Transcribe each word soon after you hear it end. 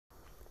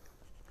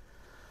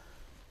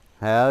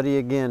Howdy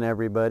again,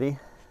 everybody.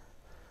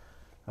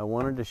 I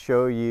wanted to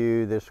show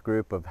you this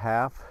group of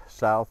half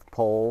South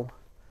Pole,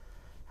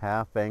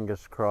 half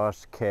Angus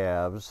cross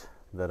calves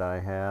that I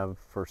have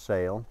for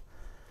sale.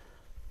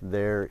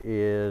 There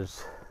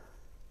is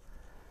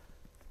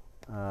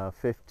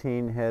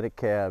 15 head of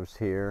calves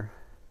here,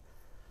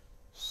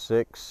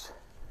 6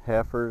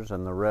 heifers,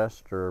 and the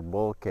rest are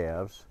bull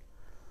calves.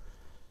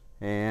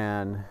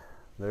 And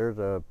there's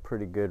a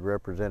pretty good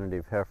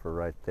representative heifer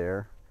right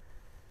there.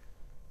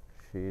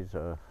 She's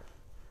a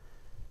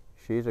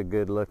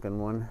good looking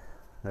one.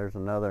 There's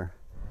another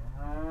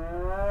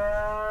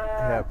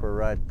heifer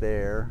right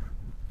there,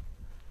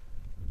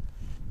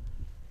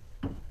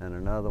 and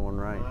another one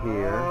right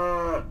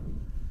here.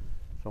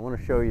 So I want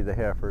to show you the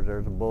heifers.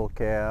 There's a bull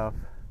calf.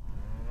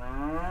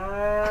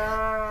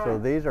 So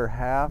these are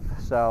half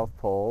South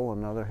Pole,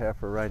 another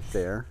heifer right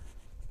there.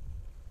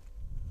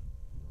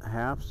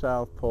 Half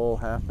South Pole,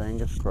 half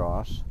Angus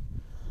cross.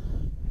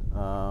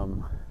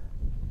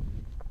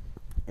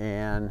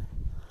 And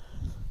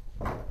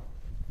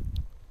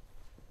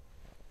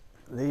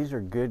these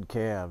are good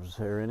calves.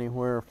 They're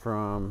anywhere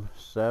from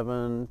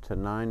 7 to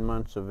 9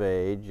 months of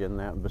age, in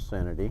that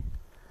vicinity.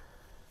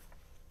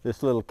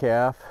 This little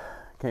calf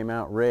came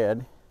out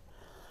red.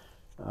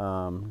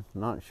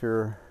 Not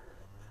sure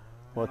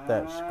what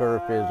that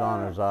scurf is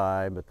on his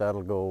eye, but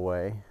that'll go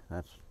away.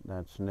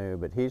 That's new.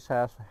 But he's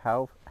half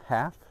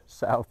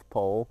South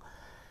Pole,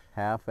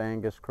 half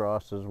Angus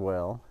cross as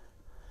well.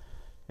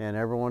 And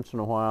every once in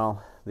a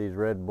while, these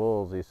red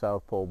bulls, these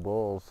South Pole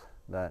bulls,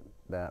 that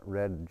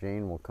red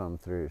gene will come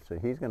through. So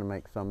he's going to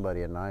make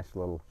somebody a nice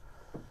little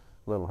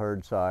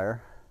herd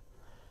sire,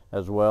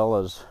 as well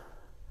as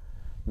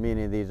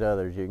many of these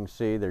others. You can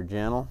see they're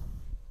gentle.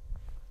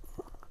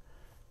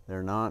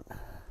 They're not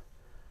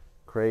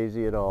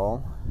crazy at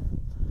all.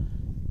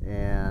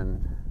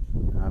 And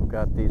I've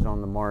got these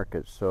on the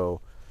market. So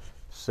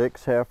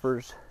 6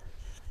 heifers,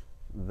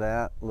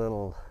 that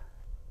little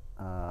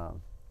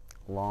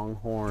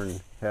longhorn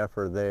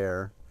heifer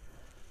there,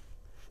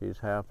 she's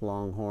half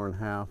longhorn,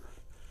 half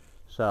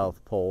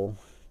South Pole.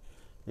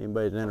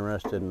 Anybody's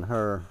interested in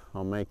her,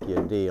 I'll make you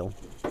a deal.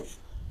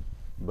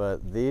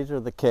 But these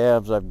are the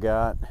calves I've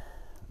got.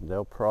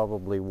 They'll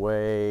probably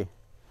weigh,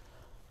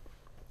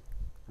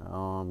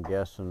 I'm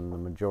guessing the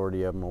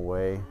majority of them will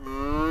weigh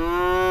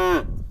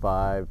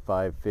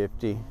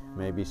 550,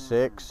 maybe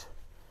 6.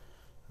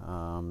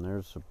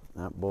 There's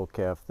that bull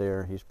calf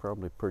there. He's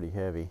probably pretty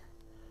heavy.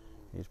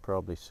 He's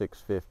probably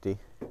 650.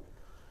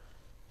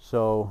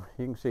 So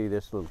you can see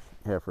this little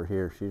heifer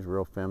here. She's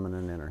real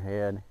feminine in her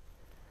head.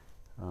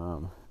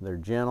 They're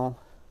gentle.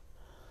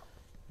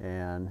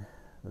 And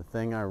the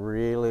thing I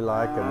really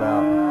like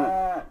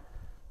about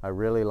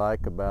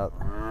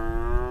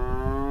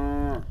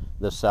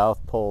the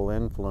South Pole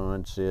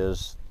influence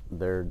is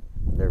they're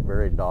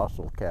very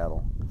docile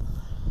cattle.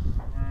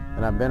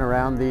 And I've been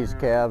around these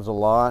calves a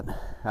lot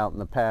out in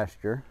the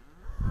pasture.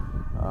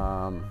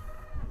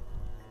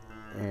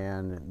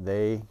 And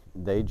they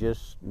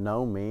just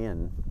know me,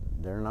 and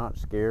they're not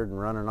scared and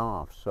running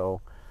off. So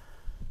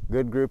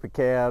good group of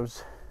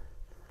calves.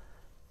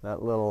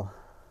 That little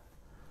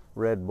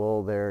red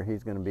bull there,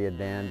 he's going to be a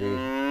dandy.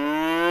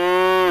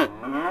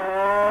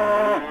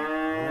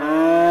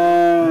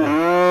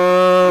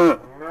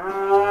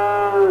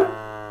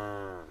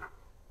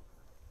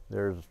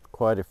 There's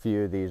quite a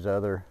few of these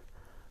other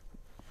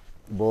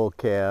bull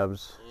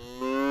calves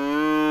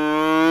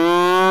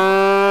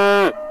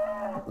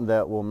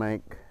that will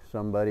make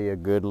somebody a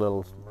good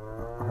little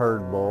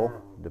herd bull,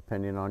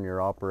 depending on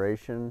your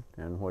operation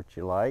and what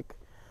you like.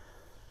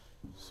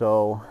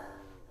 So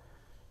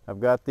I've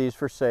got these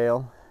for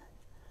sale.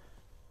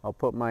 I'll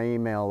put my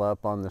email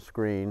up on the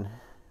screen.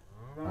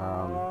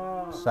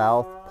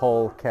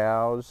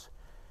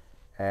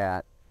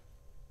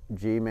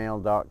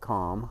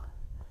 southpolecows@gmail.com,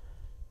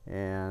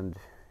 and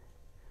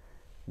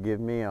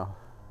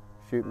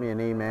shoot me an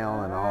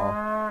email and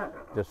I'll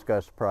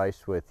discuss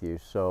price with you.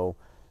 So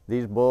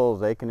these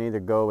bulls, they can either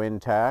go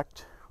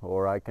intact,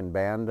 or I can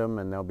band them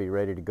and they'll be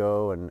ready to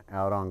go and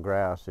out on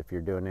grass if you're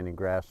doing any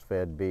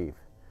grass-fed beef.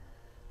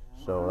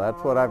 So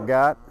that's what I've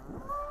got.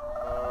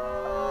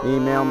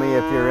 Email me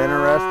if you're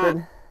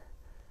interested,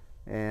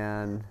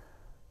 and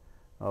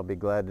I'll be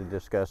glad to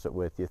discuss it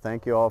with you.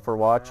 Thank you all for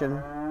watching,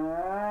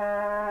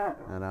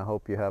 and I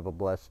hope you have a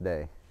blessed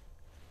day.